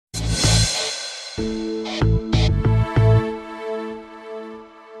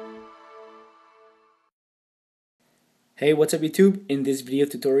Hey, what's up YouTube? In this video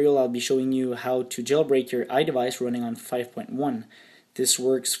tutorial I'll be showing you how to jailbreak your iDevice running on 5.1. This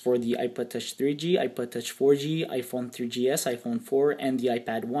works for the iPod Touch 3G, iPod Touch 4G, iPhone 3GS, iPhone 4, and the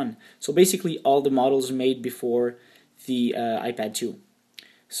iPad 1. So basically all the models made before the iPad 2.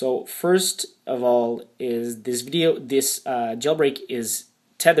 So first of all is this jailbreak is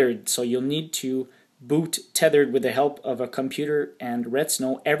tethered, so you'll need to boot tethered with the help of a computer and Red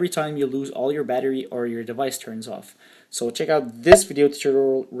Snow every time you lose all your battery or your device turns off. So check out this video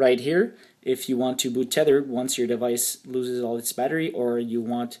tutorial right here if you want to boot tethered once your device loses all its battery or you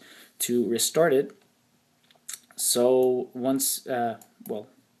want to restart it. So once,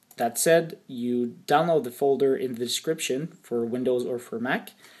 that said, you download the folder in the description for Windows or for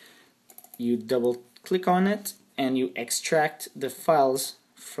Mac. You double click on it and you extract the files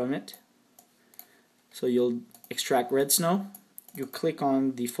from it. So you'll extract Red Snow, you click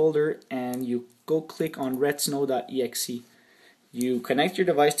on the folder and you go click on redsnow.exe. You connect your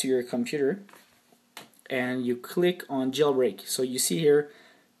device to your computer and you click on jailbreak. So you see here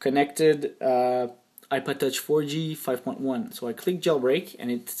connected iPod Touch 4G 5.1. So I click jailbreak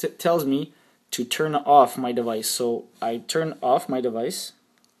and it tells me to turn off my device. So I turn off my device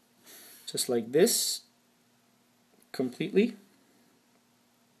just like this completely.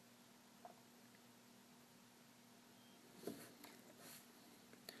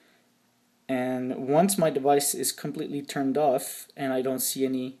 And once my device is completely turned off and I don't see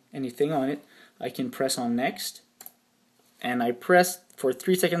anything on it, I can press on next. And I press for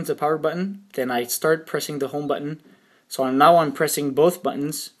 3 seconds the power button, then I start pressing the home button. So now I'm pressing both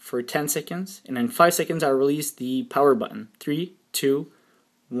buttons for 10 seconds, and in 5 seconds I release the power button. 3, 2,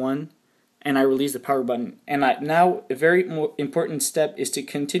 1, and I release the power button. And now a very important step is to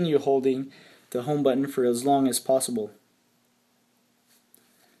continue holding the home button for as long as possible.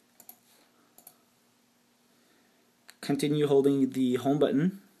 Continue holding the home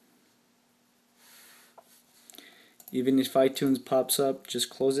button. Even if iTunes pops up,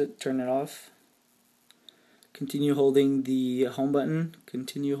 just close it, turn it off. Continue holding the home button.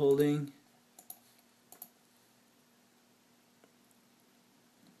 Continue holding.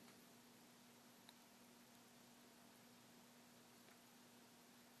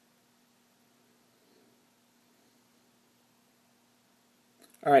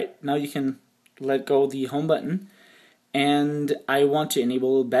 Alright, now you can let go the home button. And I want to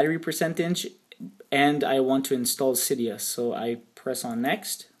enable battery percentage and I want to install Cydia, so I press on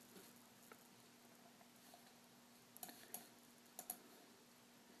next.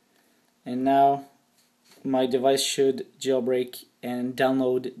 And now my device should jailbreak and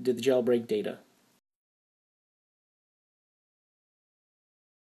download the jailbreak data.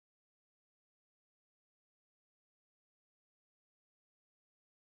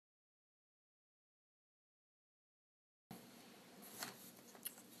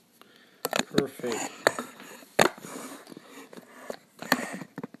 Perfect.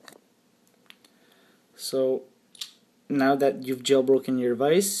 So now that you've jailbroken your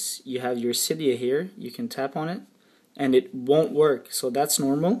device, you have your Cydia here. You can tap on it and it won't work, so that's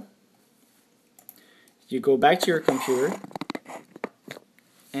normal. You go back to your computer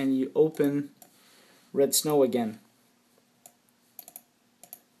and you open Red Snow again.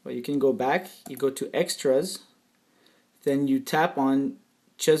 Well, you can go back, you go to extras, then you tap on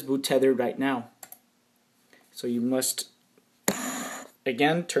just boot tethered right now. So you must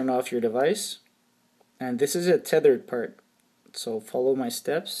again turn off your device, and this is a tethered part, so follow my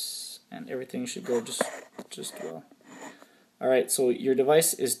steps and everything should go just well. Alright, so your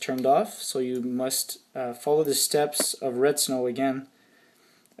device is turned off, so you must follow the steps of Red Snow again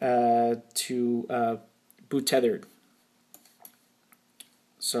to boot tethered.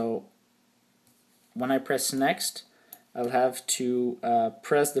 So when I press next, I'll have to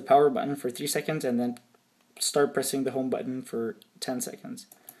press the power button for 3 seconds and then start pressing the home button for 10 seconds.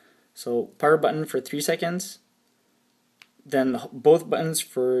 So power button for 3 seconds, then both buttons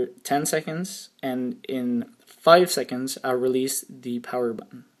for 10 seconds, and in 5 seconds I'll release the power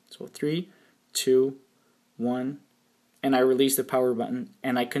button. So 3, 2, 1, and I release the power button,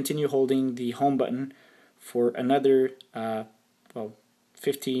 and I continue holding the home button for another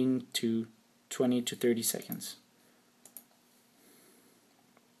 15 to 20 to 30 seconds.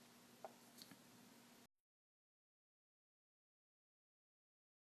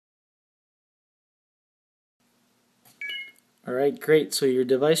 Alright, great. So your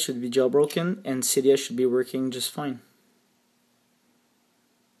device should be jailbroken and Cydia should be working just fine.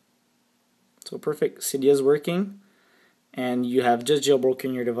 So perfect, Cydia is working and you have just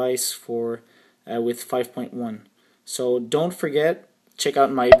jailbroken your device for with 5.1. So don't forget, check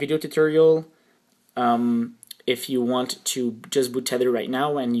out my video tutorial if you want to just boot Tether right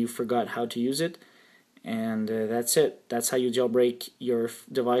now and you forgot how to use it. And that's it. That's how you jailbreak your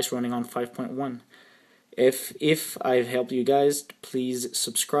device running on 5.1. If I've helped you guys, please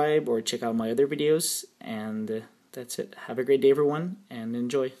subscribe or check out my other videos. And that's it. Have a great day, everyone, and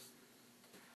enjoy.